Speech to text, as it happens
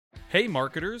Hey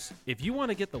marketers, if you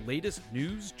want to get the latest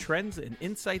news, trends, and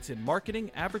insights in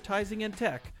marketing, advertising, and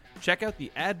tech, check out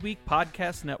the Adweek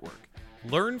Podcast Network.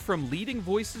 Learn from leading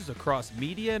voices across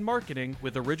media and marketing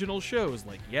with original shows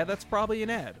like Yeah, That's Probably an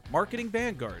Ad, Marketing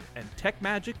Vanguard, and Tech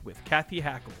Magic with Kathy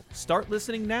Hackle. Start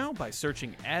listening now by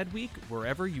searching Adweek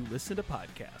wherever you listen to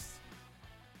podcasts.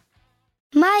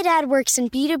 My dad works in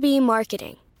B2B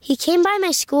marketing. He came by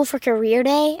my school for career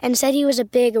day and said he was a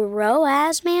big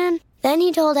ROAS man. Then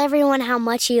he told everyone how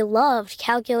much he loved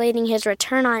calculating his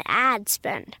return on ad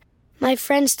spend. My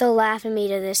friends still laugh at me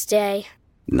to this day.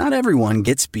 Not everyone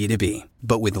gets B2B,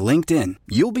 but with LinkedIn,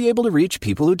 you'll be able to reach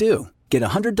people who do. Get a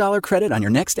 $100 credit on your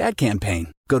next ad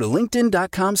campaign. Go to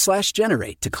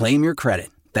linkedin.com/generate to claim your credit.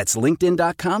 That's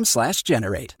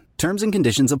linkedin.com/generate. Terms and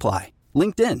conditions apply.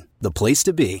 LinkedIn, the place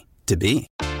to be, to be.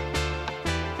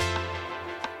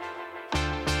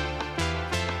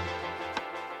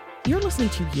 You're listening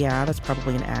to Yeah, That's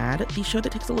Probably an Ad, the show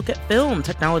that takes a look at film,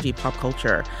 technology, pop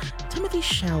culture. Timothée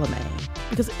Chalamet,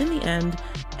 because in the end,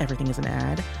 everything is an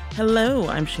ad. Hello,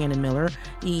 I'm Shannon Miller,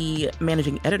 the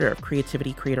managing editor of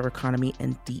Creativity, Creator Economy,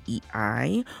 and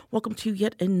DEI. Welcome to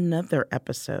yet another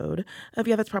episode of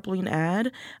Yeah, That's Probably an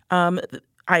Ad.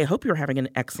 I hope you're having an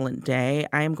excellent day.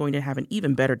 I am going to have an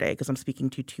even better day because I'm speaking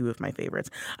to two of my favorites.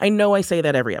 I know I say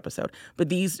that every episode, but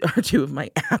these are two of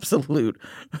my absolute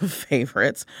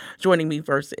favorites. Joining me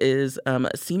first is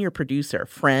senior producer,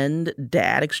 friend,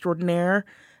 dad extraordinaire,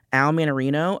 Al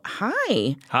Manarino.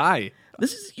 Hi. Hi.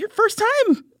 This is your first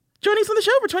time joining us on the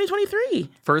show for 2023.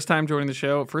 First time joining the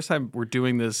show. First time we're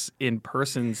doing this in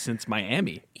person since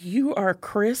Miami. You are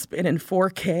crisp and in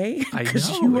 4K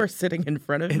because you are sitting in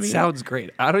front of me. It sounds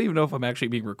great. I don't even know if I'm actually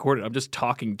being recorded. I'm just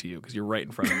talking to you because you're right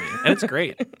in front of me. And it's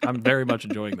great. I'm very much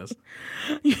enjoying this.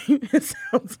 It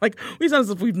sounds like we sound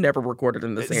as if we've never recorded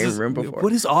in the same room before.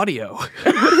 What is audio?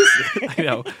 What is it? I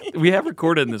know. We have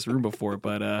recorded in this room before,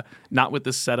 but not with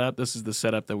this setup. This is the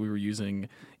setup that we were using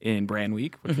in Brand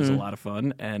Week, which was a lot of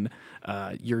fun. And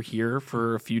you're here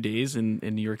for a few days in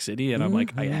New York City, and I'm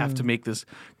like, I have to make this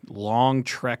long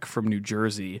trek from New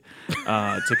Jersey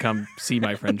to come see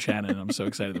my friend Shannon. I'm so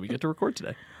excited that we get to record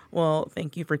today. Well,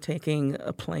 thank you for taking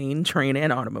a plane, train,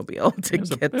 and automobile to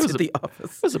get to the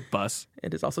office. It was a bus.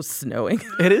 It is also snowing.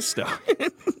 It is snowing.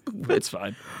 It's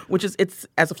fine. It's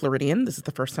as a Floridian, this is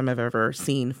the first time I've ever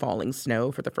seen falling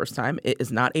snow for the first time. It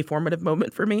is not a formative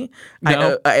moment for me.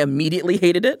 No. I immediately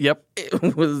hated it. Yep.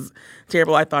 It was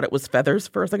terrible. I thought it was feathers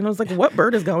for a second. I was like, what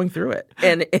bird is going through it?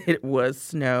 And it was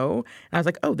snow. And I was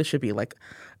like, oh, this should be like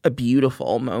a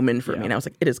beautiful moment for me. And I was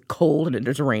like, it is cold and it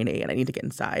is rainy and I need to get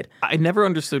inside. I never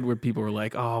understood where people were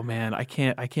like, oh man, I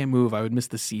can't move. I would miss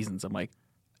the seasons. I'm like,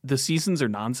 the seasons are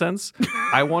nonsense.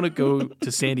 I want to go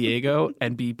to San Diego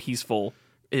and be peaceful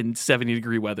in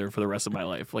 70-degree weather for the rest of my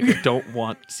life. Like, I don't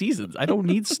want seasons. I don't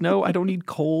need snow. I don't need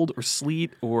cold or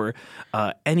sleet or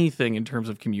anything in terms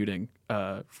of commuting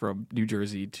from New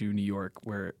Jersey to New York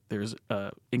where there's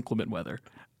inclement weather.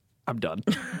 I'm done.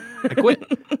 I quit.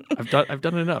 I've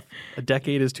done enough. A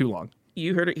decade is too long.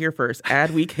 You heard it here first.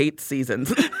 Adweek hates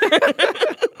seasons.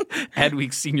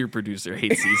 Adweek's senior producer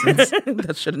hates seasons.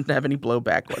 That shouldn't have any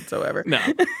blowback whatsoever. No.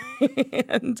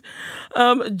 And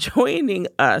joining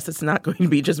us, it's not going to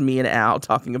be just me and Al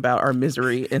talking about our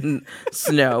misery in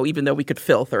snow, even though we could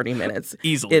fill 30 minutes.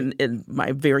 Easily. In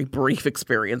my very brief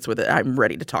experience with it. I'm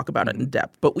ready to talk about it in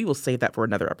depth, but we will save that for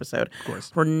another episode. Of course.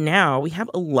 For now, we have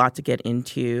a lot to get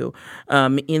into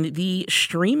in the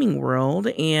streaming world,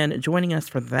 and joining us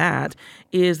for that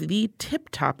is the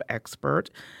tip-top expert,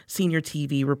 senior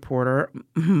TV reporter,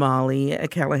 Molly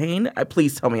Callahan.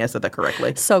 Please tell me I said that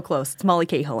correctly. So close. It's Molly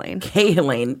Cahalan.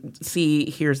 Cahalan. See,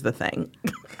 here's the thing.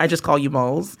 I just call you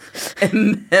Moles,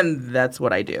 and that's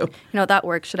what I do. You know, that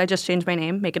works. Should I just change my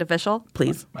name, make it official?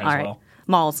 Please. Might All as right. well.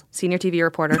 Malls, senior TV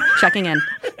reporter, checking in.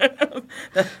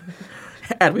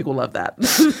 Adweek will love that.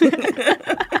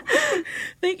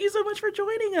 Thank you so much for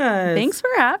joining us. Thanks for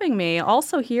having me.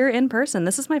 Also here in person.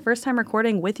 This is my first time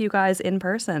recording with you guys in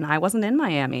person. I wasn't in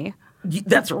Miami.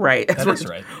 That's right. That is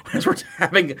right. As we're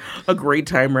having a great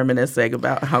time reminiscing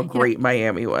about how great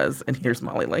Miami was. And here's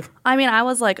Molly like. I mean, I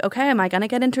was like, okay, am I going to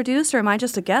get introduced or am I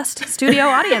just a guest studio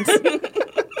audience?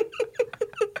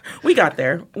 We got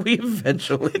there. We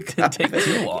eventually got Didn't take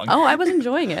too long. Oh, I was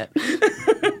enjoying it.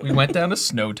 We went down a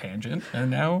snow tangent, and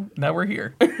now we're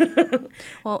here.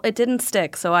 Well, it didn't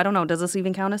stick, so I don't know. Does this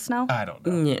even count as snow? I don't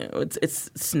know. Yeah, it's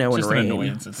snow Just and an rain.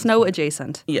 annoyance. It's Snow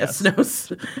adjacent. Yes,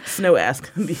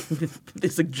 snow-esque. The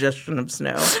suggestion of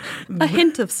snow. A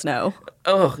hint of snow.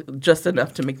 Oh, just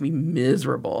enough to make me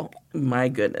miserable. My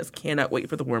goodness. Cannot wait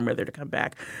for the warm weather to come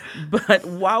back. But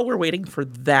while we're waiting for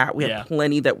that, we have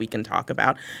plenty that we can talk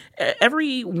about.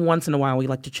 Every once in a while, we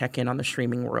like to check in on the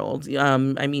streaming world. I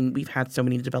mean, we've had so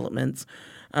many developments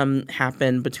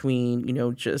happen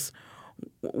between, just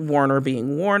Warner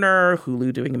being Warner,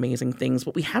 Hulu doing amazing things,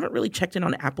 but we haven't really checked in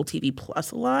on Apple TV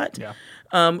Plus a lot,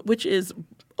 which is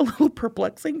a little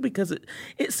perplexing because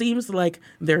it seems like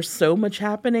there's so much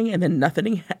happening and then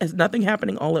nothing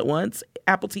happening all at once.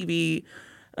 Apple TV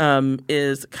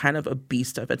is kind of a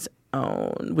beast of its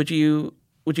own. Would you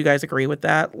guys agree with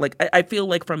that? Like, I feel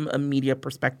like from a media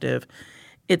perspective,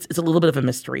 it's a little bit of a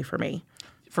mystery for me.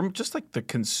 From just like the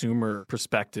consumer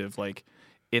perspective, like,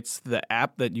 it's the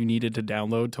app that you needed to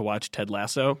download to watch Ted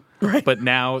Lasso. Right. But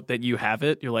now that you have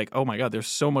it, you're like, oh my God, there's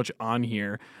so much on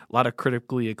here. A lot of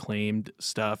critically acclaimed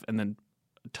stuff, and then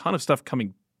a ton of stuff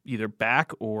coming either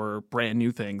back or brand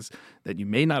new things that you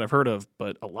may not have heard of,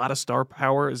 but a lot of star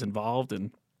power is involved.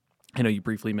 And I know you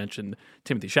briefly mentioned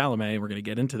Timothée Chalamet, and we're going to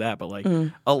get into that, but like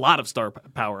a lot of star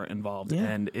power involved. Yeah.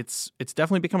 And it's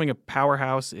definitely becoming a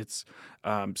powerhouse. It's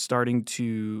starting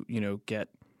to, get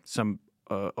some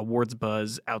awards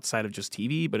buzz outside of just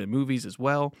TV, but in movies as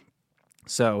well.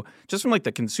 So just from like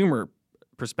the consumer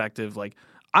perspective, like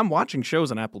I'm watching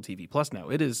shows on Apple TV Plus now.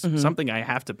 It is something I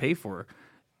have to pay for,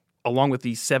 along with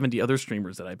the 70 other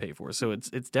streamers that I pay for. So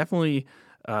it's definitely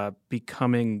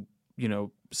becoming,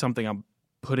 something I'm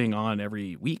putting on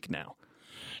every week now.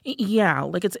 Yeah,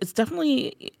 like it's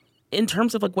definitely, in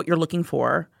terms of like what you're looking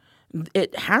for,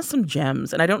 it has some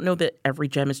gems, and I don't know that every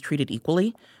gem is treated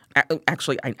equally.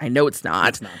 Actually, I know it's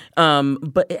not. It's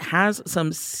not. But it has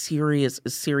some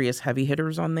serious heavy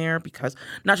hitters on there, because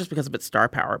not just because of its star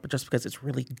power, but just because it's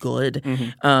really good.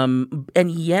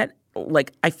 And yet,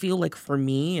 like, I feel like for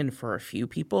me and for a few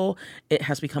people, it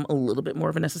has become a little bit more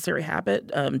of a necessary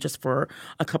habit, just for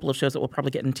a couple of shows that we'll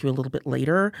probably get into a little bit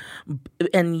later.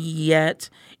 And yet,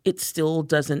 it still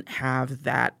doesn't have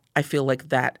that, I feel like,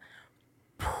 that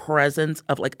presence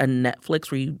of like a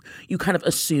Netflix where you kind of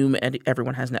assume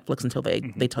everyone has Netflix until they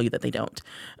tell you that they don't.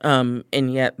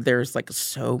 And yet there's like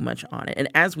so much on it. And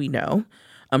as we know,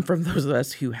 from those of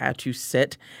us who had to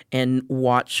sit and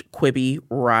watch Quibi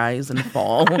rise and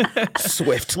fall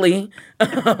swiftly. You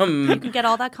can get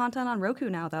all that content on Roku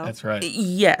now, though. That's right.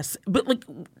 Yes. But like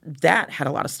that had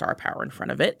a lot of star power in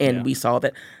front of it. And we saw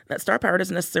that star power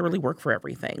doesn't necessarily work for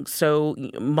everything. So,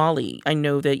 Molly, I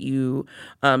know that you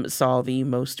saw the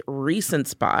most recent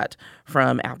spot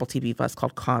from Apple TV Plus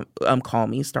called Call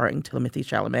Me, starring Timothée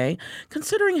Chalamet,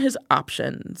 considering his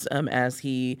options as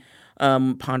he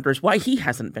ponders why he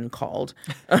hasn't been called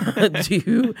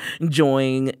to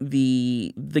join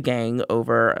the gang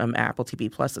over Apple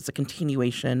TV Plus. It's a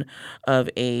continuation of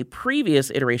a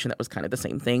previous iteration that was kind of the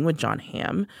same thing with Jon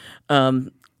Hamm.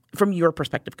 From your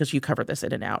perspective, because you cover this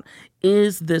in and out,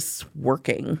 is this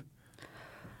working?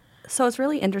 So it's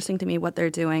really interesting to me what they're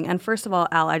doing. And first of all,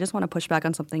 Al, I just want to push back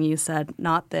on something you said.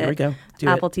 Not that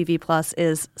Apple TV Plus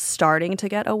is starting to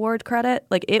get award credit.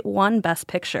 Like, it won Best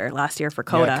Picture last year for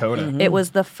Coda. Yeah, Coda. It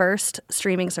was the first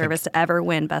streaming service to ever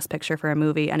win Best Picture for a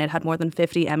movie, and it had more than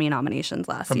 50 Emmy nominations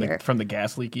last year. From the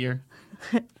gas leak year?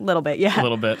 A little bit, yeah. A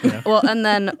little bit, yeah. Well, and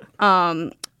then...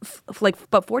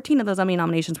 but 14 of those Emmy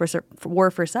nominations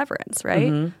were for Severance,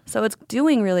 right? So it's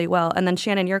doing really well. And then,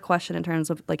 Shannon, your question in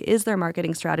terms of, like, is their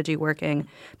marketing strategy working?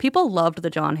 People loved the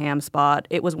Jon Hamm spot.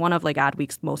 It was one of, like,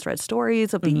 Adweek's most read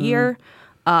stories of the year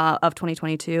of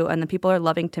 2022. And then people are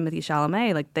loving Timothée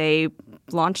Chalamet. Like, they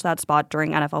launched that spot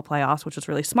during NFL playoffs, which was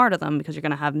really smart of them because you're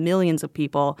going to have millions of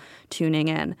people tuning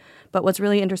in. But what's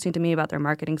really interesting to me about their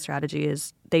marketing strategy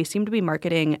is they seem to be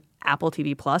marketing Apple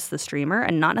TV Plus, the streamer,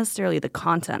 and not necessarily the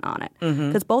content on it.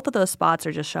 Because both of those spots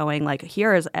are just showing, like,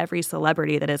 here is every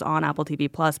celebrity that is on Apple TV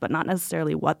Plus, but not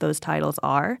necessarily what those titles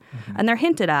are. And they're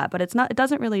hinted at, but it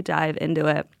doesn't really dive into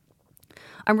it.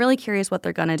 I'm really curious what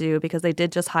they're going to do because they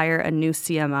did just hire a new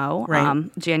CMO.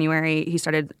 Right. He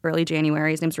started early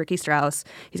January. His name's Ricky Strauss.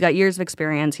 He's got years of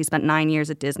experience. He spent 9 years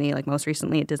at Disney, like most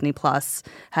recently at Disney Plus,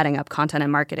 heading up content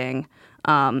and marketing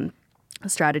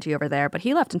strategy over there. But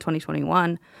he left in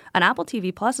 2021. And Apple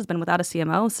TV Plus has been without a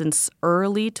CMO since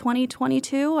early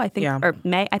 2022, I think, or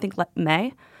May.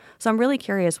 So I'm really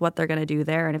curious what they're going to do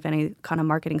there and if any kind of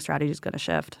marketing strategy is going to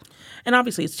shift. And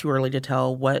obviously, it's too early to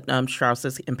tell what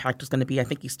Strauss's impact is going to be. I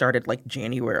think he started like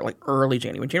January, like early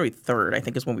January. January 3rd, I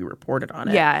think, is when we reported on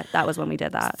it. Yeah, that was when we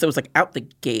did that. So it's like out the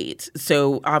gate.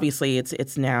 So obviously,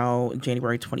 it's now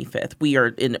January 25th. We are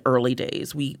in early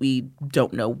days. We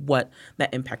don't know what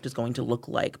that impact is going to look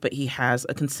like, but he has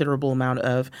a considerable amount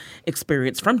of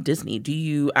experience from Disney.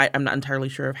 I'm not entirely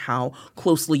sure of how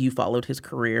closely you followed his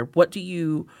career. What do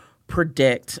you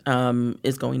predict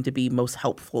is going to be most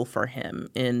helpful for him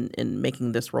in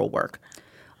making this role work?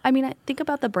 I mean, I think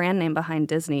about the brand name behind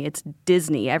Disney. It's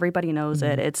Disney. Everybody knows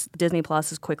it. It's Disney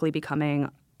Plus is quickly becoming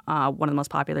one of the most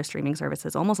popular streaming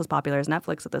services, almost as popular as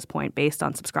Netflix at this point, based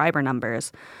on subscriber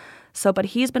numbers. So, but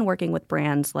he's been working with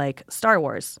brands like Star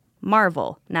Wars,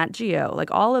 Marvel, Nat Geo,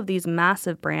 like all of these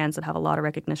massive brands that have a lot of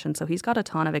recognition. So he's got a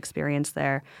ton of experience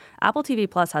there. Apple TV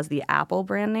Plus has the Apple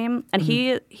brand name, and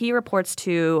he reports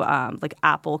to like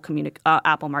Apple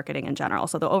marketing in general,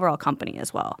 so the overall company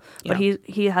as well. But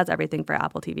he has everything for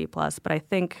Apple TV Plus. But I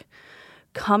think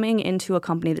coming into a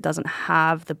company that doesn't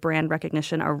have the brand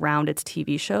recognition around its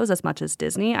TV shows as much as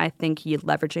Disney, I think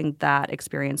leveraging that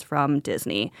experience from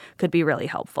Disney could be really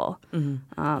helpful.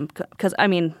 Because I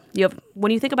mean,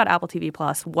 when you think about Apple TV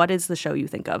Plus, what is the show you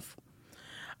think of?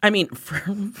 I mean,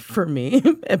 for me,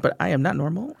 but I am not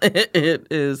normal. It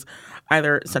is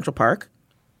either Central Park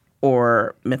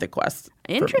or Mythic Quest.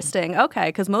 Interesting. Okay,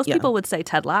 because most people would say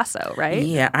Ted Lasso, right?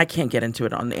 Yeah, I can't get into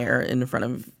it on air in front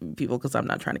of people because I'm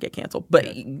not trying to get canceled. But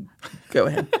go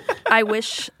ahead. I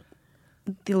wish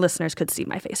the listeners could see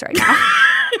my face right now.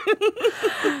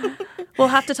 We'll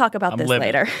have to talk about this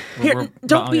later.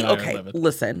 Don't be okay.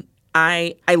 Listen,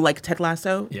 I like Ted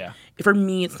Lasso. Yeah. For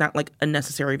me, it's not like a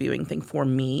necessary viewing thing for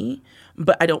me,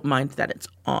 but I don't mind that it's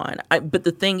on. But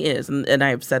the thing is, and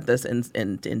I've said this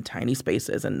in tiny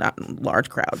spaces and not in large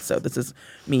crowds, so this is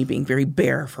me being very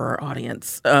bare for our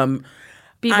audience.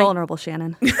 Be vulnerable,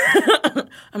 Shannon.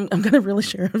 I'm going to really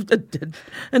share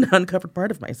an uncovered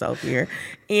part of myself here.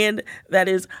 And that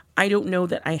is, I don't know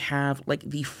that I have like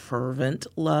the fervent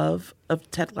love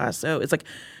of Ted Lasso. It's like,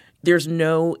 there's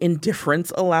no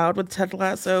indifference allowed with Ted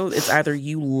Lasso. It's either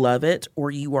you love it or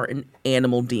you are an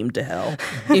animal deemed to hell.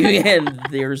 And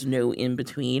there's no in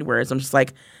between. Whereas I'm just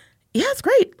like, yeah, it's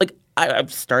great. Like,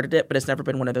 I've started it, but it's never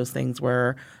been one of those things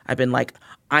where I've been like,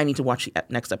 I need to watch the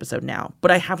next episode now. But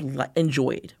I have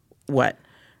enjoyed what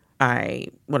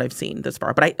I've seen this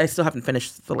far, but I still haven't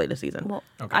finished the latest season. Well,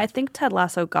 I think Ted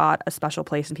Lasso got a special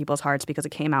place in people's hearts because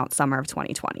it came out summer of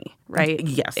 2020, right?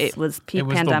 Yes. It was peak It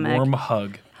was pandemic. the warm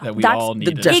hug that we That's all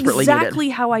needed. desperately exactly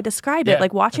how I describe it. Yeah,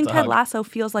 like watching it's a Ted hug. Lasso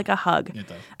feels like a hug. It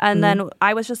does. And then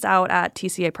I was just out at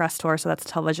TCA Press Tour, so that's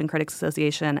Television Critics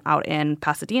Association out in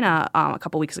Pasadena a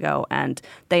couple weeks ago, and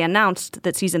they announced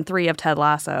that season 3 of Ted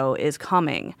Lasso is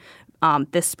coming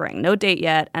this spring. No date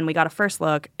yet, and we got a first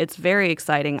look. It's very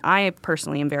exciting. I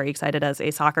personally am very excited as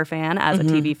a soccer fan, as a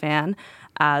TV fan,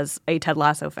 as a Ted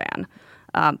Lasso fan.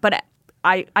 But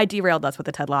I derailed us with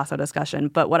the Ted Lasso discussion.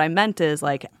 But what I meant is,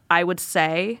 like, I would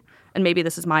say, and maybe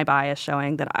this is my bias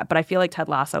showing that, but I feel like Ted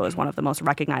Lasso is one of the most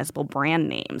recognizable brand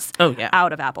names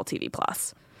out of Apple TV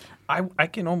Plus. I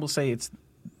can almost say it's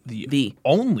the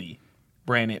only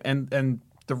brand name. And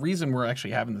the reason we're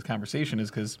actually having this conversation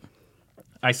is because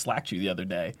I slacked you the other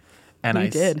day. And You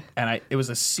did. And it was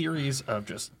a series of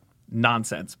just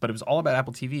nonsense, but it was all about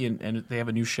Apple TV. And they have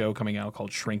a new show coming out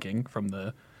called Shrinking from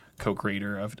the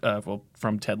co-creator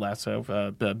from Ted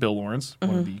Lasso, Bill Lawrence,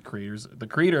 one of the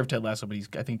creator of Ted Lasso, but he's,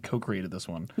 I think, co-created this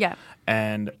one. Yeah.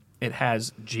 And it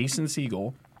has Jason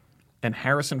Segel and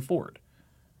Harrison Ford.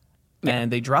 Yeah.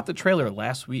 And they dropped the trailer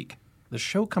last week. The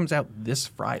show comes out this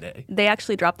Friday. They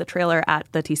actually dropped the trailer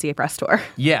at the TCA Press Tour.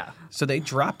 Yeah. So they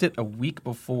dropped it a week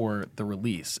before the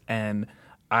release. And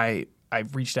I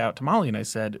reached out to Molly and I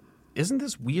said, isn't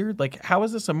this weird? Like, how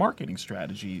is this a marketing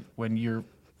strategy when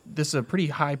this is a pretty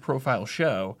high profile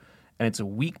show and it's a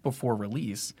week before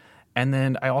release? And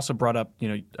then I also brought up,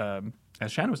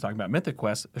 as Shannon was talking about, Mythic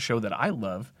Quest, a show that I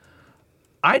love.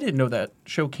 I didn't know that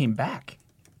show came back.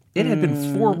 It had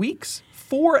been 4 weeks.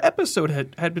 4 episodes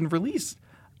had been released,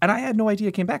 and I had no idea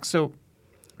it came back. So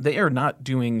they are not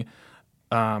doing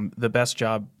the best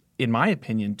job, in my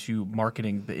opinion, to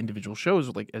marketing the individual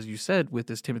shows. Like, as you said, with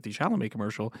this Timothée Chalamet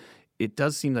commercial, it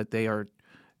does seem that they are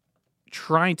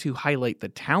trying to highlight the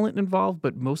talent involved,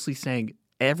 but mostly saying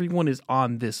everyone is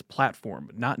on this platform.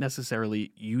 Not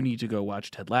necessarily you need to go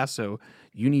watch Ted Lasso.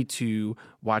 You need to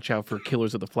watch out for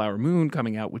Killers of the Flower Moon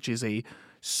coming out, which is a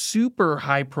super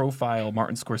high-profile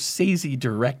Martin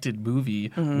Scorsese-directed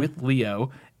movie with Leo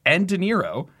and De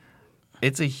Niro.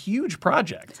 It's a huge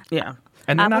project. Yeah.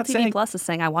 And they're Apple not TV saying, Plus is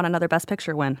saying, I want another Best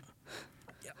Picture win.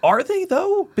 are they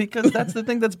though? Because that's the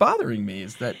thing that's bothering me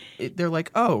is that they're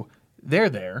like, oh, they're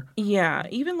there. Yeah,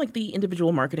 even like the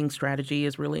individual marketing strategy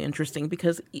is really interesting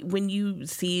because when you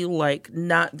see like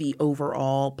not the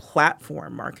overall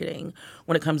platform marketing,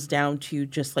 when it comes down to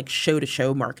just like show to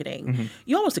show marketing,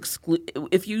 you almost exclude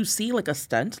if you see like a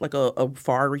stunt, like a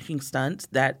far reaching stunt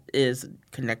that is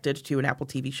connected to an Apple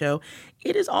TV show,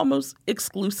 it is almost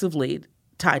exclusively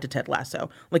tied to Ted Lasso.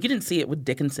 Like you didn't see it with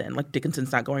Dickinson. Like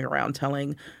Dickinson's not going around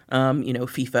telling,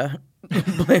 FIFA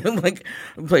like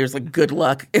players like good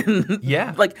luck and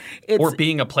like it's, or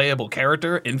being a playable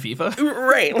character in FIFA.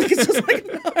 Right. Like it's just like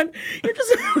you're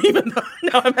just even though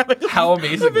now I'm having How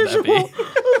amazing would that be?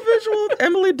 A visual of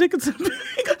Emily Dickinson being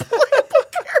a playable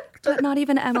character. But not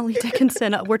even Emily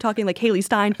Dickinson. We're talking like Haley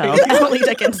Steinfeld, Emily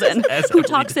Dickinson, who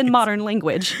talks in modern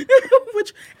language.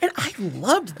 And I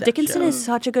loved that Dickinson show. is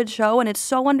such a good show, and it's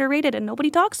so underrated, and nobody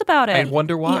talks about it. I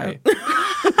wonder why.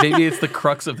 Maybe it's the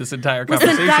crux of this entire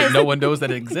conversation. guys, no one knows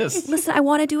that it exists. Listen, I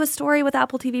want to do a story with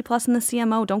Apple TV Plus and the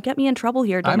CMO. Don't get me in trouble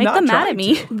here. Don't I'm make not them mad trying at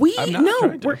me.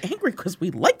 to. We're angry because we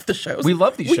like the shows. We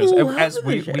love these shows. love As the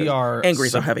we shows. are Angry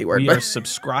is a heavy word. We but- are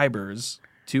subscribers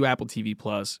to Apple TV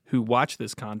Plus who watch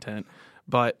this content,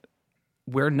 but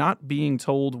we're not being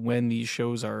told when these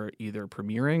shows are either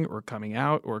premiering or coming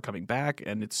out or coming back,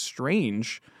 and it's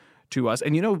strange to us.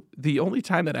 And the only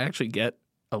time that I actually get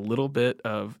a little bit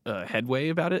of headway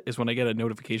about it is when I get a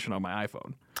notification on my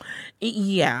iPhone.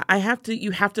 Yeah,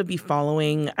 you have to be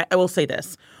following. I will say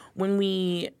this.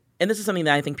 And this is something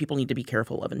that I think people need to be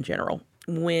careful of in general.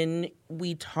 When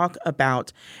we talk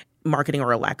about marketing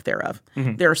or a lack thereof,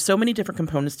 there are so many different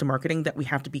components to marketing that we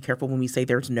have to be careful when we say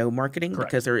there's no marketing.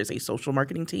 Correct. Because there is a social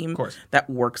marketing team course. that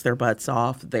works their butts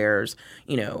off. There's,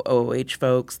 OOH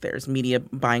folks, there's media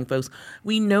buying folks.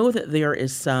 We know that there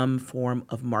is some form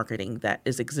of marketing that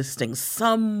is existing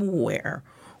somewhere.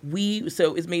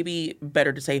 So it's maybe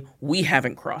better to say we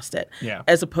haven't crossed it,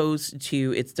 as opposed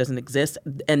to it doesn't exist.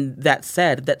 And that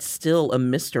said, that's still a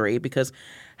mystery because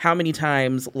how many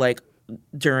times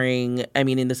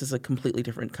and this is a completely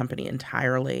different company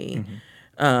entirely,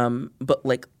 but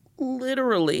like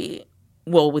literally,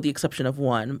 well, with the exception of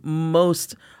one,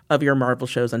 most of your Marvel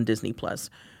shows on Disney Plus,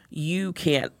 you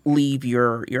can't leave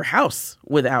your house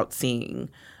without seeing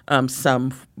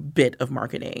some bit of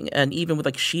marketing. And even with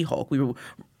like She-Hulk,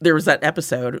 there was that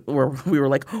episode where we were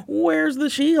like, where's the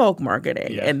She-Hulk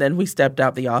marketing? Yeah. And then we stepped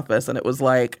out the office and it was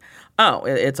like, oh,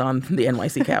 it's on the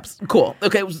NYC Caps. Cool.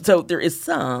 Okay. So there is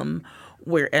some,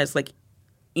 whereas like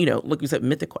we said,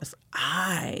 Mythic Quest.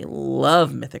 I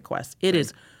love Mythic Quest. It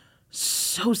is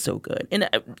so good. And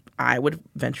I would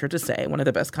venture to say one of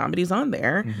the best comedies on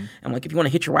there. And like, if you want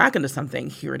to hit your whack into something,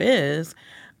 here it is.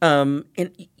 And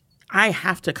I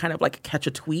have to kind of like catch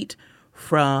a tweet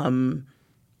from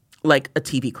like a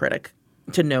TV critic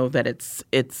to know that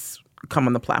it's come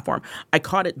on the platform. I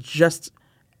caught it just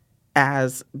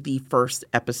as the first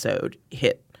episode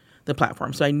hit the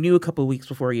platform. So I knew a couple of weeks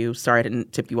before you. Sorry, I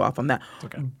didn't tip you off on that.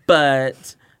 Okay.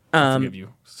 But I'll forgive you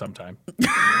sometime.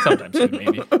 Sometime soon,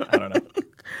 maybe. I don't know.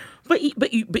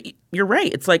 But you're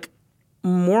right. It's like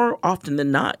more often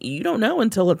than not, you don't know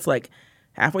until it's like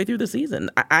halfway through the season.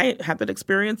 I had that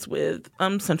experience with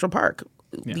Central Park,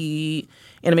 the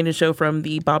animated show from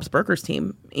the Bob's Burgers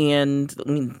team, and I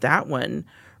mean that one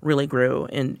really grew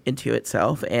into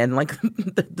itself. And like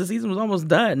the season was almost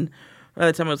done by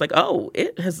the time I was like, oh,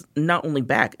 it has not only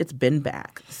back, it's been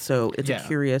back. So it's a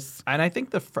curious. And I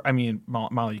think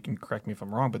Molly, you can correct me if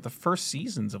I'm wrong, but the first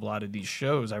seasons of a lot of these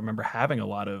shows, I remember having a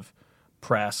lot of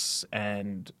press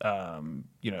and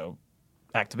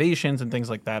activations and things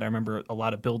like that. I remember a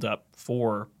lot of build up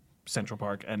for Central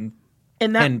Park and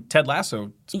Ted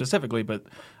Lasso specifically. But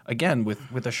again,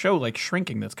 with a show like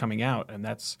Shrinking that's coming out, and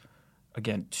that's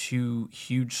again 2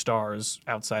 huge stars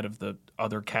outside of the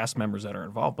other cast members that are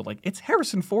involved. But like, it's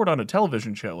Harrison Ford on a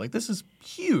television show. Like, this is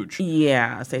huge.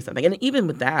 Yeah, say something. And even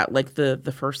with that, like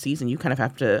the first season, you kind of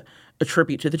have to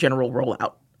attribute to the general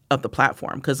rollout of the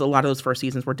platform, because a lot of those first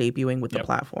seasons were debuting with the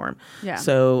platform. Yeah.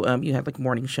 So you had like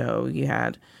Morning Show, you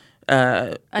had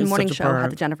and Morning Central Show Park.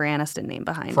 had the Jennifer Aniston name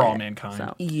behind it. For All Mankind.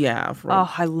 So. Yeah.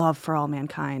 I love For All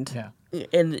Mankind. Yeah.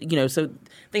 And so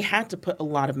they had to put a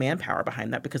lot of manpower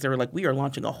behind that because they were like, we are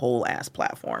launching a whole ass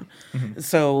platform.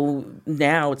 So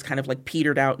now it's kind of like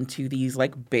petered out into these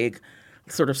like big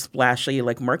sort of splashy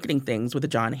like marketing things with a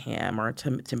John Hamm or a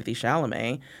Timothy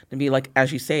Chalamet to be like,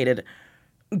 as you stated,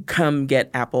 come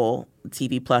get Apple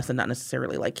TV Plus, and not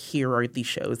necessarily like, here are these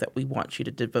shows that we want you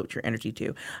to devote your energy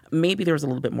to. Maybe there was a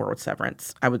little bit more with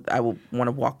Severance. I will want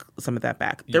to walk some of that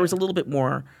back. There was a little bit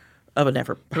more of a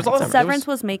never. There's also Severance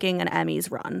was making an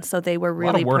Emmys run, so they were really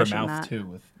a lot of word of pushing mouth that.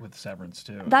 too with Severance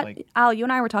too. Al, you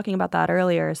and I were talking about that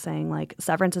earlier, saying like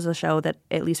Severance is a show that,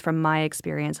 at least from my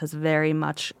experience, has very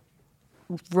much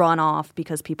run off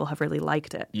because people have really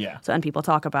liked it. Yeah. So and people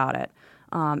talk about it,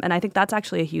 and I think that's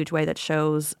actually a huge way that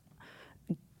shows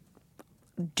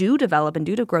do develop and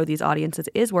do to grow these audiences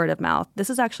is word of mouth. This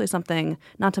is actually something,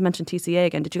 not to mention TCA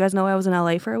again. Did you guys know I was in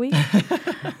LA for a week?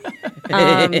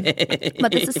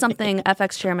 But this is something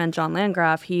FX chairman John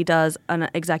Landgraf, he does an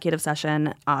executive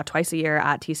session twice a year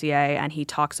at TCA, and he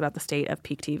talks about the state of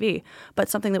peak TV. But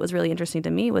something that was really interesting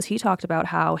to me was he talked about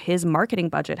how his marketing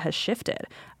budget has shifted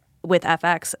with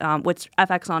FX, which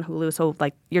FX on Hulu. So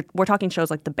like we're talking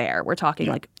shows like The Bear. We're talking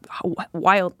like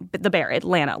The Bear,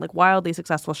 Atlanta, like wildly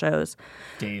successful shows.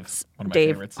 Dave, one of my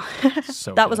favorites.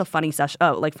 So that good. was a funny session,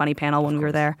 funny panel when we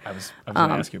were there. I was going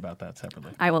to ask you about that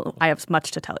separately. I have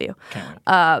much to tell you. Can't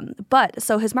wait. But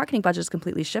so his marketing budget is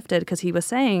completely shifted because he was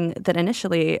saying that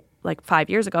initially, like 5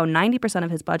 years ago, 90% of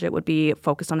his budget would be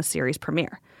focused on a series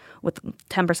premiere, with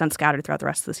 10% scattered throughout the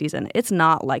rest of the season. It's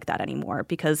not like that anymore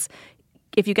because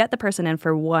if you get the person in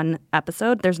for one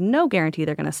episode, there's no guarantee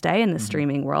they're going to stay in the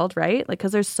streaming world, right? Like,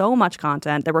 because there's so much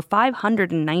content. There were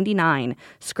 599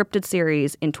 scripted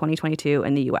series in 2022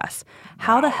 in the U.S.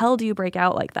 How the hell do you break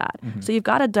out like that? So you've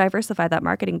got to diversify that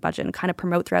marketing budget and kind of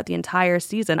promote throughout the entire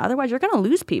season. Otherwise, you're going to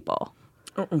lose people.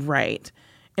 Right.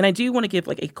 And I do want to give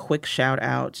like a quick shout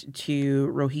out to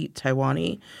Rohit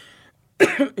Taiwani,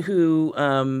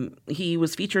 who he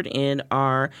was featured in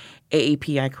our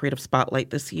AAPI Creative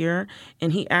Spotlight this year.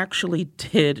 And he actually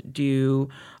did do,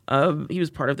 he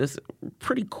was part of this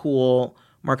pretty cool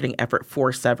marketing effort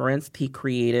for Severance. He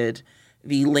created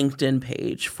the LinkedIn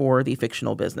page for the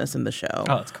fictional business in the show.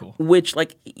 Oh, that's cool. Which,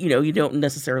 like, you know, you don't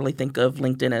necessarily think of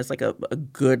LinkedIn as like a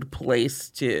good place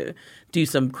to do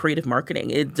some creative marketing.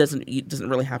 It doesn't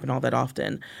really happen all that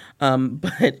often.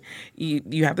 But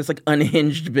you have this like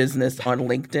unhinged business on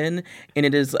LinkedIn, and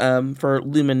it is for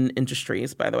Lumen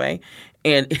Industries, by the way.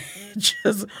 And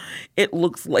it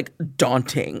looks like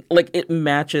daunting. Like it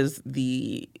matches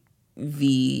the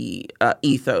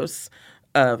ethos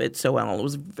of it so well. It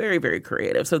was very, very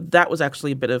creative. So that was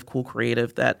actually a bit of cool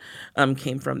creative that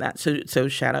came from that. So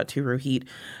shout out to Rohit.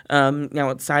 Now,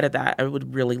 outside of that, I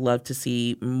would really love to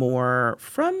see more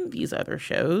from these other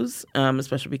shows,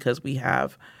 especially because we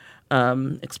have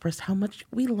expressed how much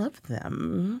we love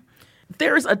them.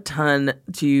 There's a ton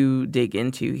to dig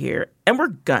into here, and we're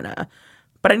gonna,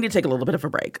 but I need to take a little bit of a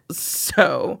break.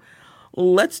 So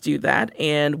let's do that,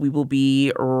 and we will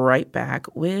be right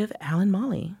back with Al and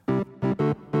Molly.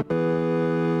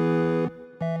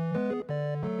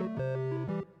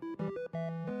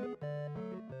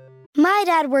 My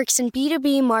dad works in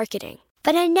B2B marketing,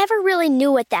 but I never really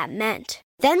knew what that meant.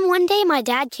 Then one day my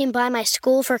dad came by my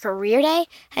school for career day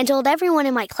and told everyone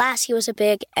in my class he was a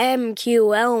big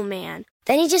MQL man.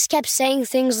 Then he just kept saying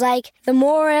things like, the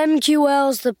more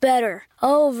MQLs, the better,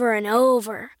 over and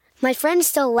over. My friends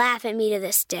still laugh at me to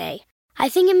this day. I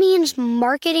think it means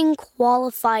marketing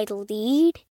qualified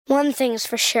lead. One thing's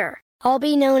for sure, I'll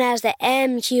be known as the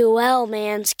MQL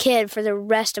man's kid for the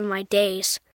rest of my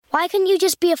days. Why couldn't you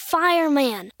just be a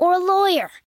fireman or a lawyer?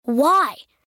 Why?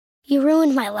 You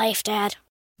ruined my life, Dad.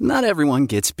 Not everyone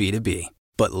gets B2B,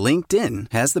 but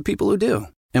LinkedIn has the people who do.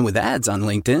 And with ads on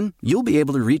LinkedIn, you'll be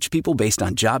able to reach people based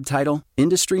on job title,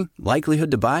 industry,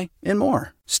 likelihood to buy, and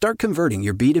more. Start converting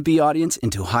your B2B audience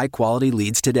into high-quality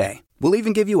leads today. We'll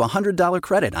even give you a $100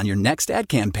 credit on your next ad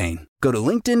campaign. Go to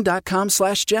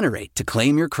linkedin.com/generate to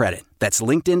claim your credit. That's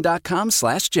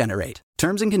linkedin.com/generate.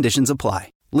 Terms and conditions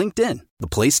apply. LinkedIn, the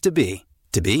place to be,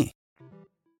 to be.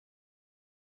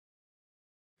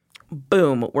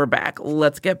 Boom, we're back.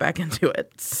 Let's get back into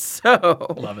it.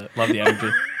 So Love it. Love the energy.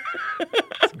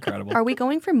 It's incredible. Are we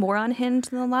going for more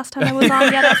Unhinged than the last time I was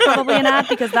on? Yeah, that's probably an ad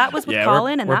because that was with Yeah,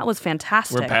 Colin and we're- that was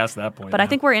fantastic. We're past that point. But now. I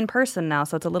think we're in person now,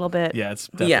 so it's a little bit. Yeah, it's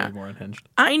definitely more unhinged.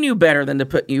 I knew better than to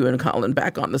put you and Colin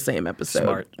back on the same episode.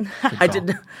 Smart. Good I call.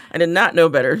 did not know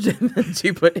better than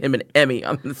to put him and Emmy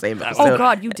on the same episode. Oh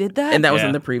God, you did that? And that was in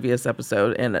Yeah. the previous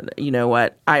episode. And you know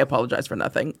what? I apologize for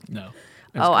nothing. No.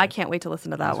 Oh, I can't wait to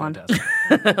listen to that one.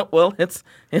 Fantastic. Well, it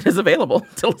is available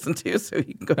to listen to, so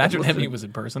you can go. Imagine ahead and Emmy listen. was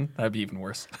in person. That'd be even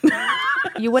worse.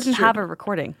 You wouldn't have a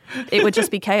recording. It would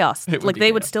just be chaos. It would Like be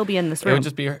they would chaos. still be in this It room. would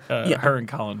just be her and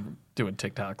Colin doing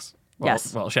TikToks.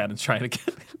 Yes. While Shannon's trying to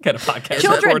get a podcast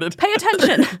Children, recorded. pay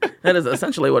attention. That is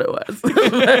essentially what it was.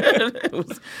 It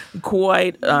was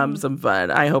quite some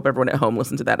fun. I hope everyone at home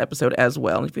listened to that episode as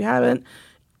well. And if you haven't,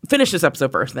 finish this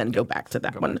episode first, then go back to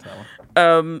that one.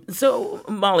 So,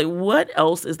 Molly, what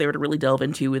else is there to really delve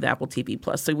into with Apple TV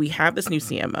Plus? So we have this new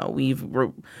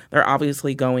CMO. They're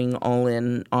obviously going all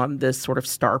in on this sort of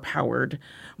star-powered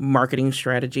marketing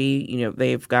strategy. You know,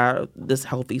 they've got this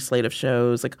healthy slate of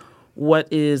shows. Like,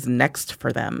 what is next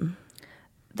for them?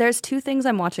 There's two things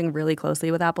I'm watching really closely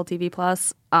with Apple TV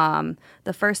Plus.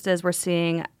 The first is we're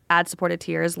seeing ad-supported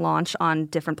tiers launch on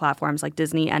different platforms, like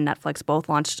Disney and Netflix both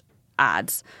launched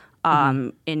ads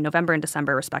in November and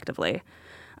December, respectively.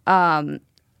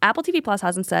 Apple TV Plus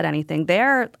hasn't said anything.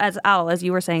 They're, as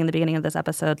you were saying in the beginning of this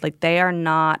episode, like they are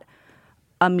not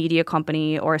a media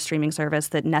company or a streaming service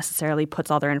that necessarily puts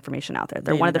all their information out there.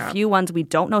 They're one of the few ones we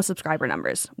don't know subscriber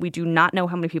numbers. We do not know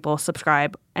how many people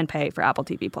subscribe and pay for Apple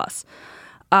TV Plus.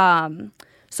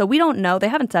 So we don't know. They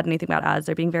haven't said anything about ads.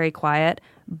 They're being very quiet.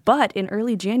 But in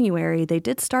early January, they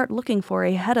did start looking for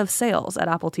a head of sales at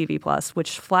Apple TV Plus,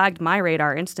 which flagged my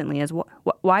radar instantly as,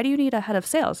 why do you need a head of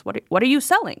sales? What are you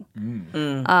selling?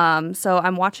 So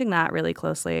I'm watching that really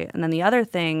closely. And then the other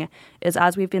thing is,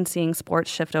 as we've been seeing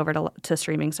sports shift over to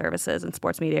streaming services and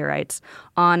sports media rights,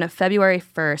 on February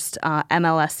 1st,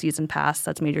 MLS Season Pass,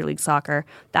 that's Major League Soccer,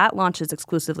 that launches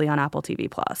exclusively on Apple TV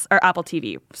Plus, or Apple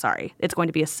TV, sorry. It's going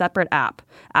to be a separate app.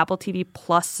 Apple TV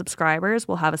Plus subscribers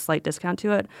will have a slight discount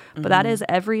to it, but that is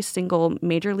every single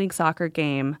Major League Soccer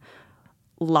game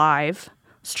live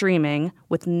streaming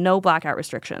with no blackout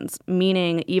restrictions,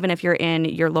 meaning even if you're in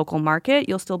your local market,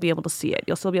 you'll still be able to see it.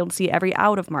 You'll still be able to see every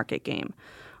out-of-market game.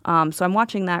 So I'm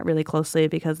watching that really closely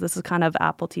because this is kind of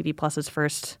Apple TV Plus's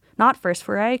not first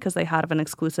foray, because they had an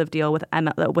exclusive deal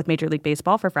with Major League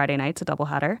Baseball for Friday nights, a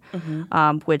doubleheader,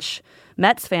 which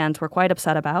Mets fans were quite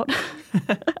upset about.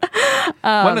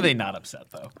 When are they not upset,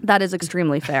 though? That is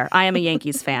extremely fair. I am a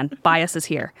Yankees fan. Bias is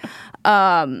here.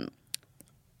 So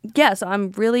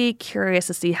I'm really curious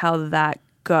to see how that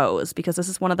goes, because this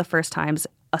is one of the first times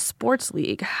a sports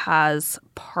league has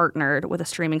partnered with a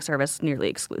streaming service nearly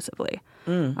exclusively.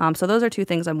 So those are two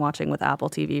things I'm watching with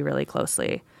Apple TV really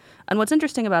closely. And what's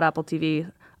interesting about Apple TV,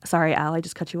 sorry, Al, I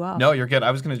just cut you off. No, you're good.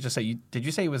 I was going to just say, did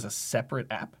you say it was a separate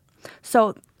app?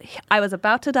 So I was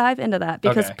about to dive into that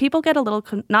because Okay. people get a little,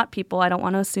 not people, I don't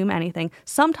want to assume anything.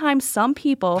 Sometimes some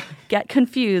people get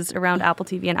confused around Apple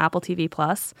TV and Apple TV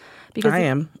Plus. Because I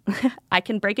am. I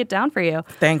can break it down for you.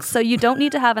 Thanks. So you don't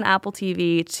need to have an Apple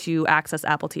TV to access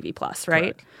Apple TV Plus,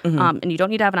 right? And you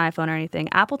don't need to have an iPhone or anything.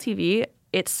 Apple TV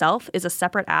itself is a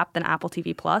separate app than Apple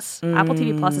TV Plus. Apple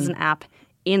TV Plus is an app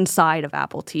inside of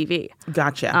Apple TV.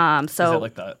 Gotcha. Is it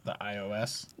like the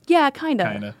iOS? Yeah, kind of.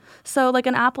 Kinda. So like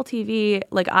an Apple TV,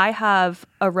 like I have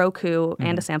a Roku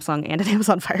and a Samsung and an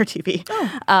Amazon Fire TV.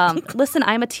 Listen,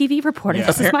 I'm a TV reporter. Yeah.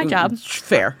 This is my job.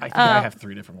 Fair. I think I have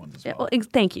 3 different ones as well. Well,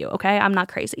 thank you. Okay, I'm not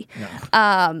crazy.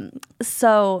 No.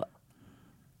 So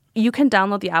you can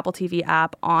download the Apple TV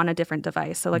app on a different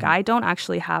device. So like I don't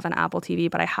actually have an Apple TV,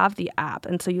 but I have the app.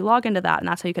 And so you log into that and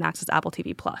that's how you can access Apple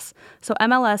TV Plus. So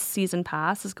MLS Season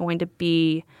Pass is going to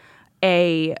be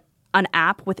an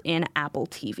app within Apple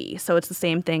TV. So it's the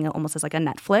same thing almost as like a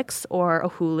Netflix or a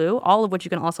Hulu, all of which you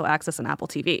can also access on Apple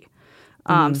TV.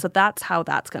 So that's how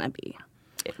that's going to be.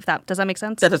 Does that make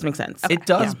sense? That does make sense. It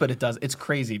does, but it does. It's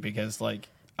crazy because like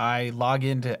I log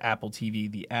into Apple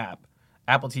TV, the app.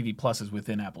 Apple TV Plus is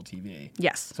within Apple TV.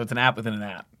 Yes. So it's an app within an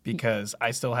app because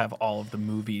I still have all of the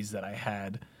movies that I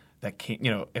had that came,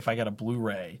 if I got a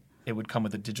Blu-ray, it would come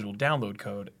with a digital download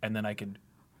code and then I could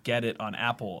get it on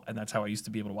Apple, and that's how I used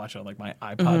to be able to watch it on like my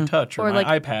iPod Touch or my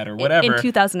like iPad or whatever. In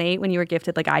 2008 when you were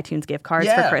gifted like iTunes gift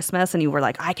cards for Christmas and you were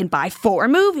like, I can buy 4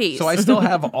 movies. So I still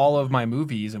have all of my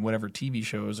movies and whatever TV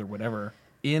shows or whatever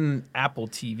in Apple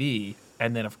TV,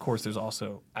 and then of course there's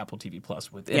also Apple TV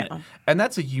Plus within it. And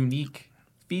that's a unique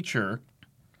feature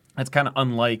that's kind of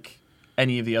unlike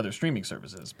any of the other streaming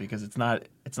services because it's not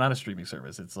a streaming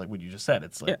service. It's like what you just said.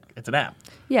 It's like it's an app.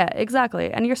 Yeah,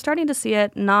 exactly. And you're starting to see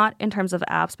it not in terms of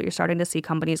apps, but you're starting to see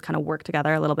companies kind of work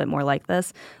together a little bit more like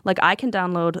this. Like I can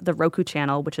download the Roku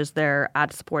channel, which is their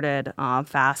ad-supported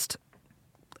fast.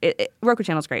 Roku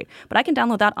channel is great, but I can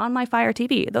download that on my Fire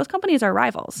TV. Those companies are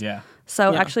rivals. Yeah.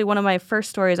 So actually, one of my first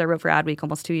stories I wrote for Adweek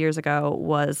almost 2 years ago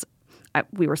was.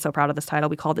 We were so proud of this title.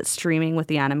 We called it Streaming with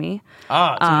the Enemy.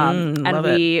 And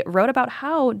we wrote about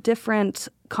how different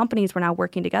companies were now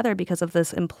working together because of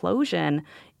this implosion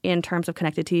in terms of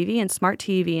connected TV and smart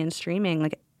TV and streaming.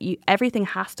 Like everything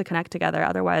has to connect together.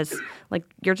 Otherwise, like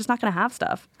you're just not going to have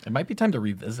stuff. It might be time to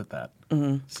revisit that.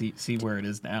 See where it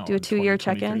is now. Do a 2-year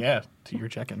check-in? Yeah, 2-year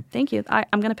check-in. Thank you.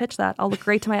 I'm going to pitch that. I'll look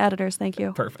great to my editors. Thank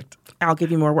you. Perfect. I'll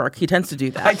give you more work. He tends to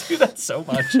do that. I do that so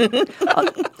much.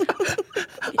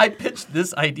 I pitched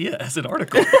this idea as an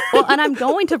article. Well, and I'm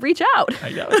going to reach out. I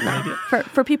know, it's an idea.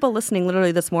 For people listening,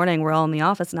 literally this morning, we're all in the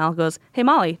office, and Al goes, "Hey,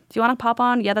 Molly, do you want to pop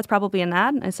on? Yeah, that's probably an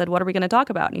ad." And I said, "What are we going to talk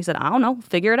about?" And he said, "I don't know.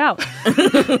 Figure it out."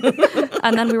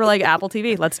 And then we were like, Apple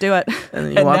TV, let's do it.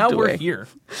 And And now we're here.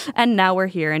 And now we're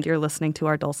here, and you're listening to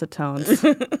our dulcet tones.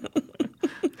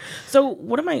 So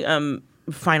one of my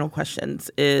final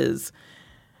questions is,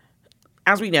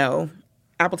 as we know,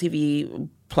 Apple TV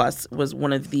Plus was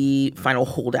one of the final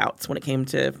holdouts when it came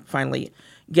to finally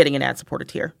getting an ad-supported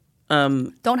tier.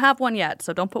 Don't have one yet,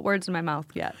 so don't put words in my mouth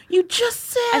yet. You just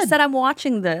said. I said I'm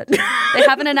watching that. They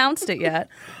haven't announced it yet.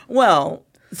 Well,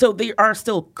 so they are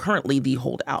still currently the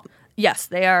holdout. Yes,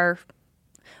 they are.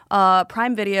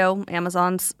 Prime Video,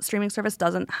 Amazon's streaming service,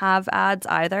 doesn't have ads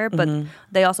either, but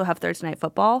they also have Thursday Night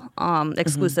Football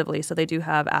exclusively, so they do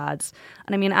have ads.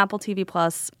 And I mean, Apple TV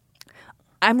Plus,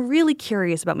 I'm really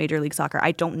curious about Major League Soccer.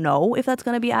 I don't know if that's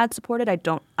going to be ad supported. I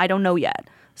don't know yet.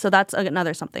 So that's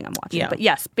another something I'm watching. Yeah. But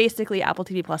yes, basically Apple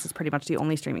TV Plus is pretty much the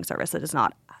only streaming service that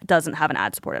doesn't have an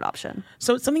ad supported option.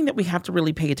 So it's something that we have to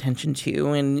really pay attention to,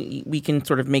 and we can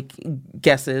sort of make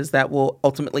guesses that will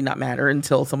ultimately not matter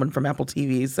until someone from Apple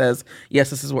TV says, yes,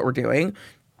 this is what we're doing.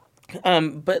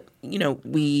 But, you know,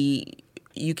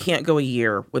 you can't go a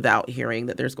year without hearing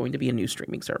that there's going to be a new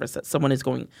streaming service, that some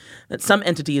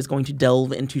entity is going to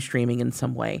delve into streaming in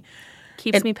some way.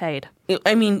 Keeps me paid.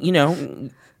 I mean, you know,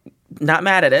 not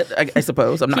mad at it, I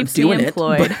suppose. I'm not Keeps doing me it,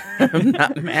 employed. but I'm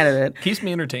not mad at it. Keeps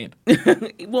me entertained.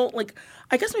 Well, like,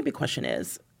 I guess my big question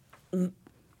is,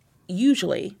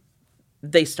 usually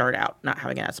they start out not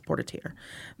having an ad-supported tier.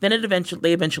 Then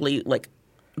they eventually like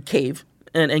cave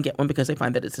and get one because they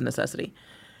find that it's a necessity.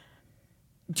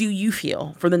 Do you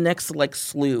feel for the next like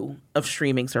slew of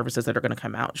streaming services that are going to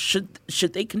come out, should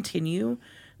they continue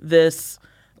this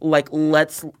like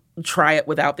let's try it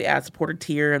without the ad-supported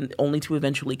tier and only to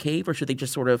eventually cave, or should they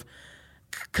just sort of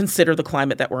consider the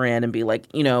climate that we're in and be like,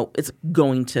 you know, it's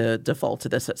going to default to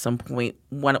this at some point.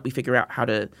 Why don't we figure out how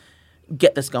to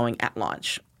get this going at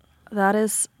launch? That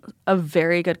is a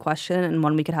very good question, and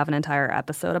one we could have an entire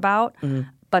episode about.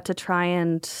 But to try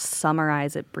and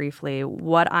summarize it briefly,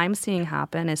 what I'm seeing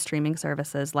happen is streaming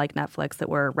services like Netflix that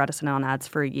were reticent on ads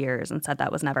for years and said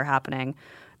that was never happening,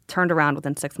 turned around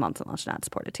within 6 months and launched an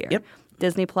ad-supported tier. Yep.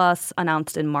 Disney Plus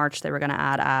announced in March they were going to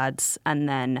add ads and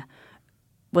then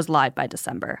was live by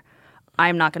December.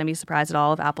 I'm not going to be surprised at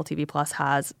all if Apple TV Plus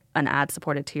has an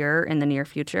ad-supported tier in the near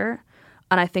future.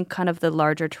 And I think kind of the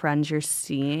larger trends you're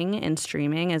seeing in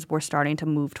streaming is we're starting to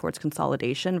move towards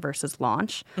consolidation versus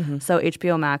launch. So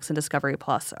HBO Max and Discovery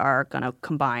Plus are going to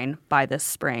combine by this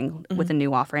spring with a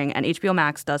new offering. And HBO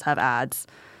Max does have ads.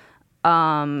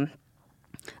 And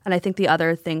I think the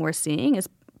other thing we're seeing is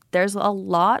there's a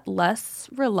lot less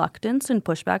reluctance and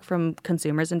pushback from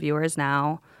consumers and viewers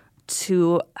now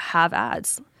to have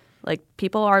ads. Like,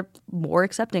 people are more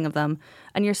accepting of them.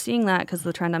 And you're seeing that because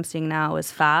the trend I'm seeing now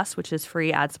is FAST, which is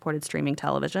free ad-supported streaming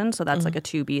television. So that's like a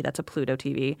Tubi, that's a Pluto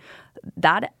TV.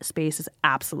 That space is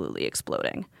absolutely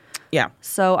exploding. Yeah.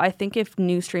 So I think if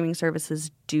new streaming services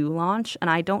do launch,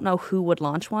 and I don't know who would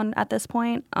launch one at this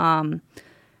point,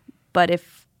 but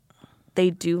if they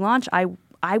do launch,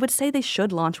 I would say they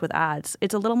should launch with ads.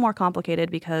 It's a little more complicated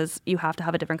because you have to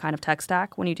have a different kind of tech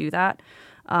stack when you do that.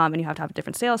 And you have to have a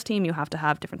different sales team. You have to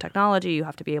have different technology. You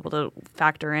have to be able to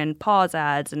factor in pause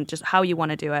ads and just how you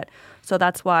want to do it. So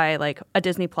that's why like a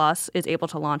Disney Plus is able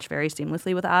to launch very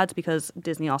seamlessly with ads because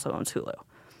Disney also owns Hulu.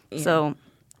 Yeah. So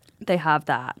they have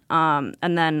that.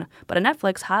 But a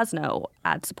Netflix has no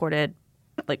ad-supported,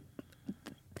 like,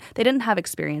 they didn't have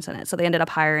experience in it. So they ended up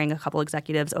hiring a couple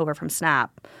executives over from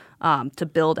Snap to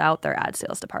build out their ad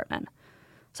sales department.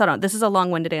 So I don't know. This is a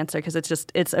long-winded answer because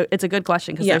it's a good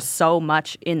question because there's so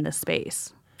much in the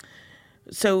space.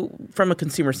 So from a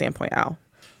consumer standpoint, Al?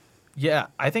 Yeah,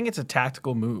 I think it's a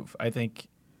tactical move. I think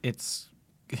it's,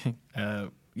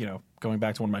 going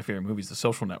back to one of my favorite movies, The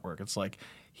Social Network. It's like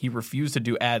he refused to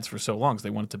do ads for so long because they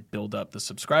wanted to build up the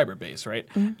subscriber base, right?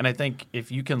 Mm-hmm. And I think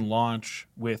if you can launch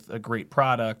with a great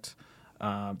product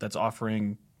that's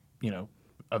offering,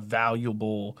 a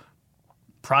valuable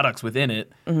products within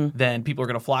it, then people are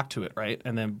going to flock to it, right?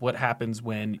 And then what happens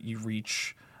when you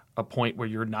reach a point where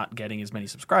you're not getting as many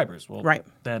subscribers? Well,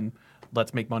 then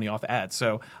let's make money off ads.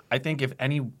 So I think if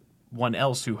anyone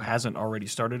else who hasn't already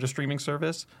started a streaming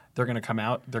service, they're going to come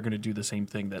out, they're going to do the same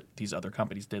thing that these other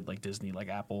companies did, like Disney, like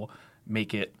Apple,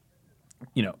 make it,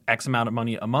 X amount of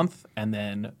money a month, and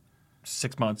then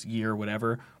 6 months, year,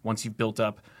 whatever. Once you've built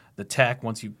up the tech,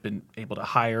 once you've been able to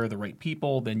hire the right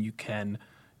people, then you can,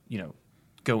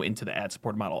 go into the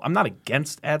ad-supported model. I'm not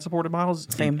against ad-supported models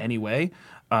in any way.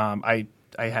 I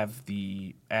have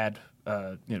the ad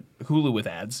Hulu with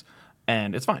ads,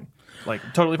 and it's fine. Like,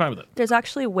 totally fine with it. There's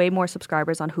actually way more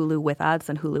subscribers on Hulu with ads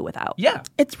than Hulu without. Yeah.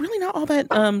 It's really not all that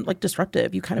like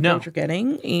disruptive. You kind of know what you're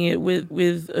getting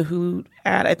with a Hulu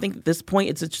ad. I think at this point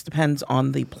it just depends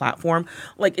on the platform.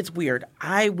 Like, it's weird.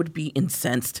 I would be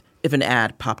incensed if an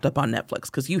ad popped up on Netflix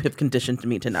because you have conditioned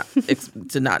me to not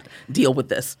to not deal with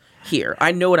this here.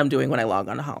 I know what I'm doing when I log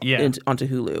on onto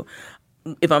Hulu.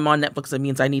 If I'm on Netflix, it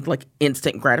means I need like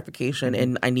instant gratification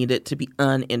and I need it to be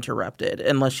uninterrupted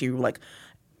unless you like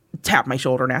tap my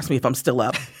shoulder and ask me if I'm still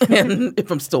up and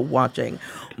if I'm still watching.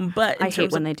 But I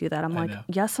hate when they do that. I'm like,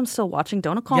 yes, I'm still watching.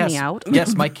 Don't call me out.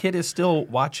 Yes, my kid is still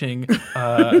watching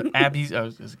Gabby's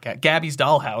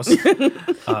Dollhouse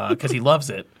because he loves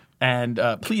it. And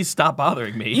please stop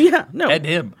bothering me. Yeah, no. And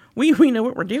him. We know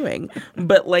what we're doing.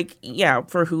 But, like, yeah,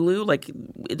 for Hulu, like,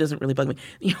 it doesn't really bug me.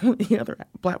 The other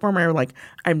platform where, like,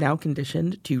 I'm now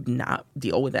conditioned to not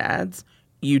deal with ads,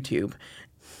 YouTube.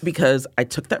 Because I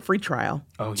took that free trial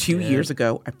 2 years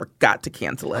ago. I forgot to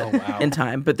cancel it in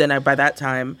time. But then by that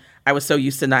time, I was so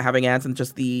used to not having ads and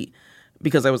just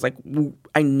because I was like,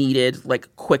 I needed,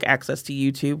 like, quick access to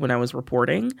YouTube when I was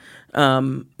reporting,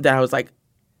 that I was like,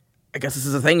 I guess this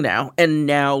is a thing now. And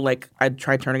now, like, I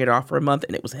tried turning it off for a month,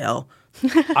 and it was hell.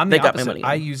 I'm the opposite. My money.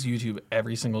 I use YouTube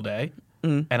every single day,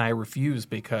 and I refuse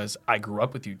because I grew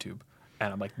up with YouTube.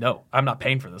 And I'm like, no, I'm not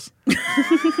paying for this.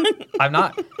 I'm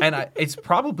not. And it's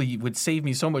probably would save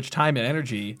me so much time and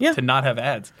energy to not have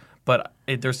ads. But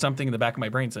there's something in the back of my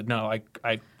brain that said, no,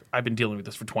 I've been dealing with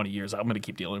this for 20 years. I'm going to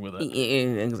keep dealing with it.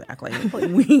 Exactly.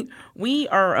 we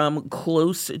are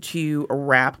close to a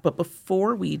wrap, but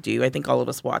before we do, I think all of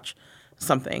us watch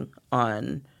something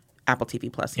on Apple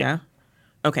TV Plus. Yeah.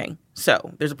 Okay.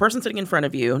 So there's a person sitting in front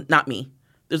of you, not me.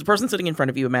 There's a person sitting in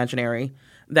front of you, imaginary,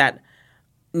 that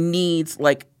needs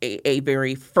like a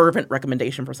very fervent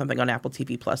recommendation for something on Apple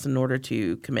TV Plus in order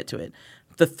to commit to it.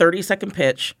 The 30-second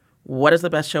pitch. What is the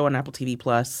best show on Apple TV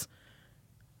Plus?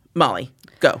 Molly,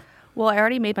 go. Well, I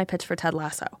already made my pitch for Ted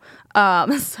Lasso.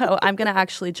 So I'm going to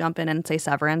actually jump in and say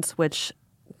Severance, which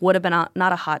would have been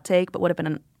not a hot take, but would have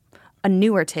been a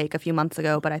newer take a few months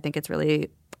ago, but I think it's really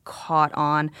caught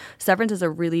on. Severance is a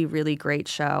really, really great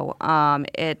show.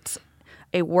 It's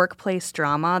a workplace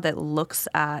drama that looks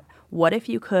at what if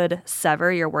you could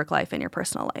sever your work life and your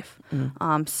personal life.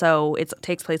 So it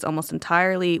takes place almost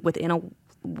entirely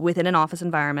within an office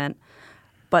environment,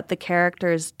 but the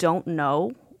characters don't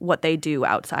know what they do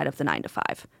outside of the 9 to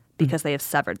 5 because they have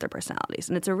severed their personalities.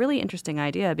 And it's a really interesting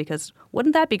idea because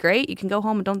wouldn't that be great? You can go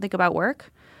home and don't think about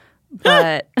work.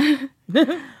 But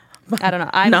I don't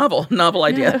know. Novel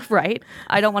idea. Right.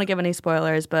 I don't want to give any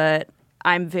spoilers, but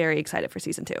I'm very excited for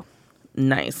season 2.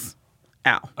 Nice.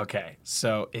 Al. Okay.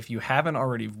 So if you haven't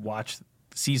already watched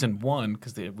season 1,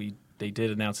 because they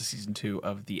did announce a season 2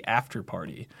 of The After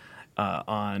Party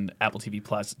on Apple TV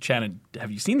Plus. Shannon,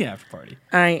 have you seen The After Party?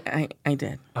 I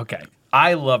did. Okay.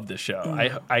 I love this show.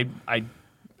 I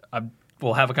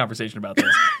we'll have a conversation about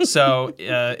this. So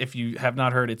if you have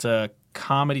not heard, it's a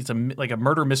comedy. It's like a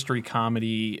murder mystery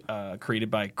comedy created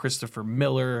by Christopher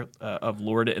Miller of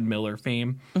Lord and Miller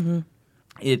fame. Mm-hmm.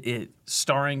 It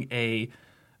starring a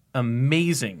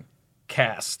amazing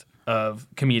cast of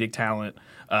comedic talent.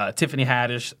 Tiffany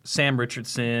Haddish, Sam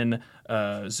Richardson,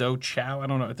 Zoe Chow. I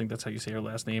don't know. I think that's how you say her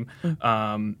last name.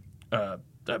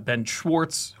 Ben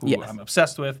Schwartz, who I'm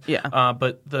obsessed with. Yeah.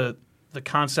 But the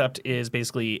concept is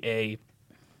basically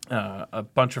a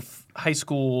bunch of high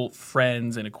school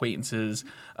friends and acquaintances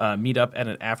meet up at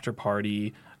an after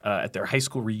party at their high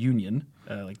school reunion,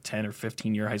 like 10 or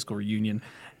 15-year high school reunion,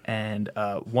 and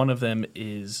one of them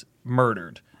is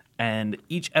murdered. And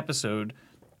each episode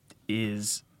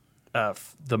is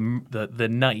the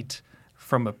night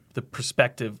from the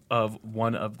perspective of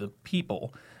one of the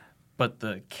people. But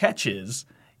the catch is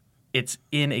it's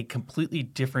in a completely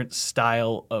different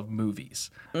style of movies.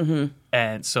 Mm-hmm.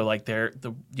 And so like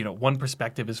one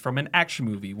perspective is from an action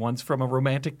movie, one's from a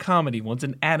romantic comedy, one's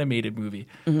an animated movie.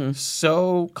 Mm-hmm.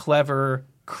 So clever,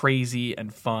 crazy,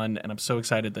 and fun. And I'm so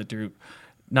excited that they're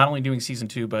not only doing season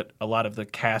 2, but a lot of the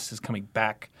cast is coming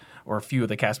back, or a few of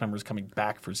the cast members coming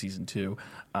back for season 2.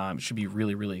 It should be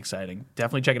really, really exciting.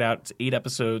 Definitely check it out. It's 8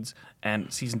 episodes,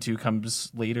 and season 2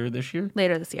 comes later this year?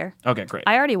 Later this year. Okay, great.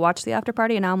 I already watched The After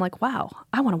Party, and now I'm like, wow,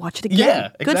 I want to watch it again.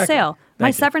 Yeah, exactly. Good sale. My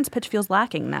Thank you. Severance pitch feels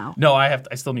lacking now. No, I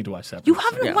still need to watch Severance. You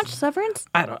haven't watched Severance?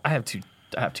 I have two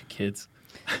kids.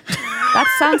 That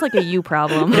sounds like a you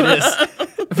problem. It is.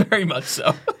 Very much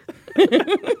so.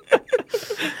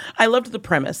 I loved the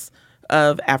premise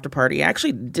of After Party. I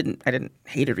actually didn't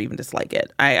hate it or even dislike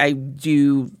it. I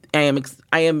do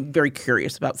I am very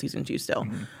curious about season 2 still.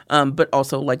 But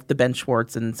also like the Ben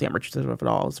Schwartz and Sam Richardson of it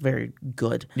all is very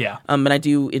good. Yeah. And I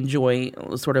do enjoy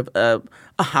sort of a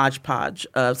hodgepodge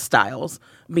of styles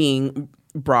being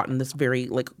brought in this very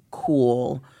like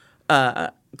cool,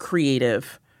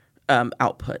 creative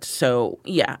output. So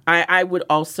yeah, I would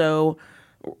also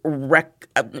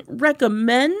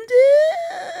recommend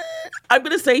it. I'm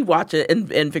gonna say watch it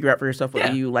and figure out for yourself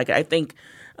what you like. I think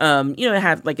it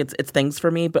has like it's things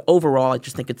for me, but overall I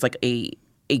just think it's like a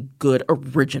good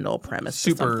original premise.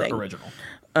 Super original.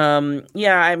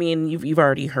 Yeah, I mean you've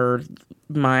already heard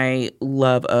my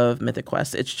love of Mythic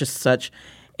Quest. It's just such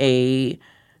a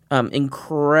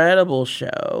incredible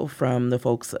show from the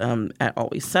folks at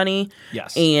Always Sunny.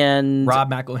 Yes. And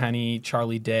Rob McElhenney,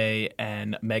 Charlie Day,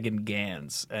 and Megan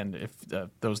Gans. And if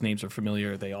those names are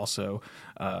familiar, they also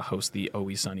host the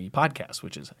Always Sunny podcast,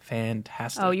 which is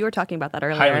fantastic. Oh, you were talking about that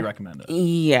earlier. Highly recommend it.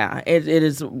 Yeah, it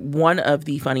is one of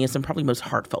the funniest and probably most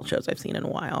heartfelt shows I've seen in a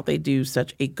while. They do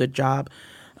such a good job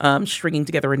stringing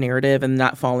together a narrative and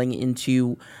not falling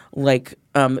into like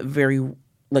very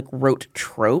like rote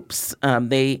tropes.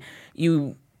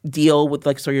 You deal with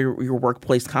like your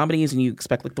workplace comedies and you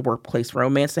expect like the workplace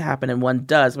romance to happen, and one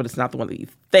does, but it's not the one that you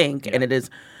think. And it's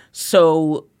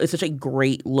such a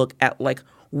great look at like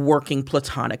working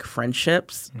platonic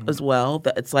friendships as well,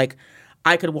 that it's like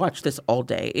I could watch this all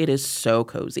day. It is so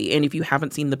cozy. And if you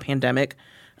haven't seen the pandemic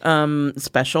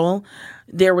special,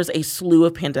 there was a slew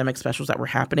of pandemic specials that were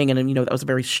happening, and that was a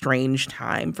very strange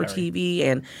time for TV,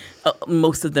 and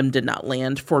most of them did not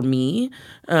land for me,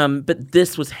 but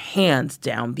this was hands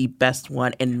down the best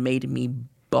one and made me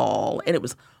bawl, and it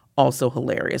was also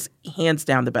hilarious. Hands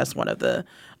down the best one of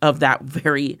that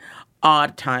very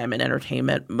odd time in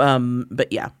entertainment.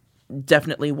 But yeah,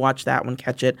 definitely watch that one,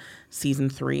 catch it. Season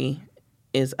 3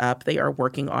 is up. They are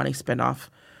working on a spinoff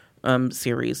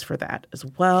series for that as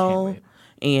well,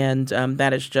 and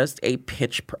that is just a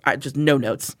just no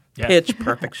notes, pitch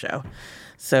perfect show.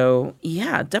 So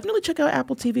yeah, definitely check out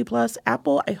Apple TV Plus.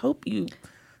 Apple, I hope you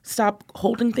stop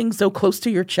holding things so close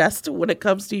to your chest when it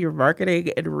comes to your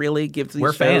marketing and really give these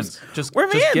We're shows. fans. We're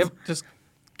fans. Just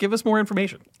give us more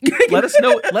information. Let us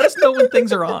know when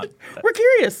things are on. We're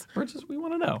curious. We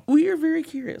want to know. We are very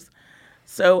curious.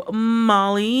 So,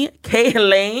 Molly K.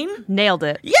 Lane. Nailed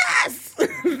it. Yes!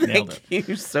 Thank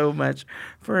you so much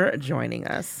for joining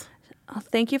us. Oh,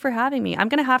 thank you for having me. I'm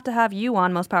going to have you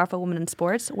on Most Powerful Woman in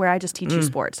Sports, where I just teach you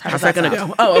sports. How's that going to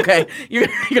go? Oh, okay. You're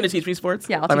going to teach me sports?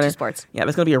 Yeah, I'll teach you sports. Yeah,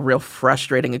 that's going to be a real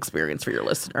frustrating experience for your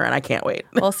listener, and I can't wait.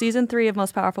 Well, season 3 of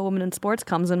Most Powerful Woman in Sports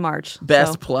comes in March.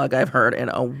 Best plug I've heard in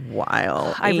a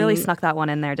while. I really snuck that one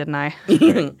in there, didn't I?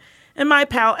 And my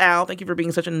pal Al, thank you for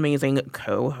being such an amazing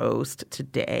co-host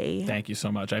today. Thank you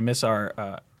so much. I miss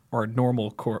our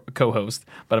normal co-host,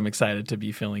 but I'm excited to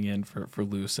be filling in for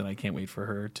Luz, and I can't wait for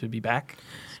her to be back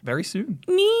very soon.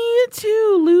 Me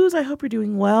too, Luz. I hope you're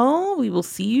doing well. We will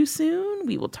see you soon.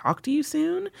 We will talk to you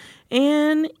soon.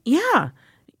 And yeah,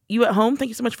 you at home, thank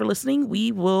you so much for listening.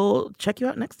 We will check you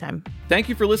out next time. Thank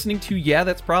you for listening to Yeah,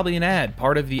 That's Probably an Ad,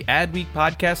 part of the Adweek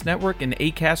Podcast Network and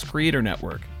Acast Creator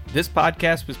Network. This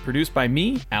podcast was produced by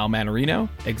me, Al Manarino,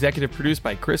 executive produced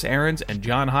by Chris Ahrens and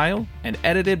John Heil, and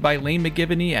edited by Lane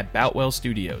McGivney at Boutwell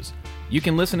Studios. You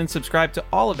can listen and subscribe to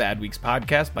all of Adweek's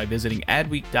podcasts by visiting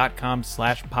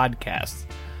adweek.com/podcasts.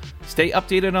 Stay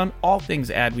updated on all things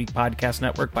Adweek Podcast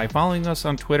Network by following us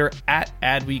on Twitter at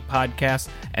Adweek Podcast.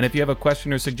 And if you have a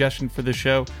question or suggestion for the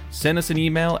show, send us an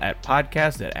email at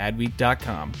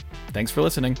podcast@adweek.com. Thanks for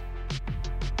listening.